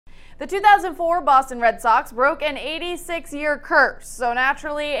The 2004 Boston Red Sox broke an 86-year curse, so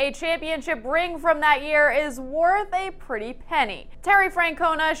naturally a championship ring from that year is worth a pretty penny. Terry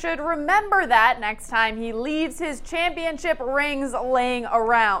Francona should remember that next time he leaves his championship rings laying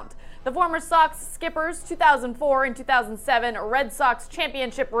around. The former Sox skipper's 2004 and 2007 Red Sox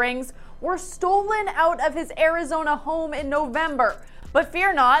championship rings were stolen out of his Arizona home in November. But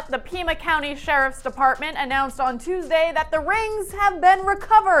fear not, the Pima County Sheriff's Department announced on Tuesday that the rings have been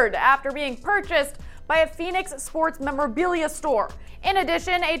recovered after being purchased by a Phoenix sports memorabilia store. In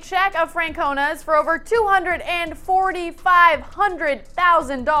addition, a check of Francona's for over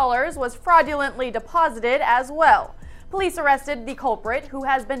 $245,000 was fraudulently deposited as well. Police arrested the culprit, who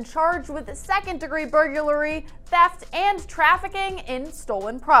has been charged with second-degree burglary, theft, and trafficking in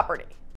stolen property.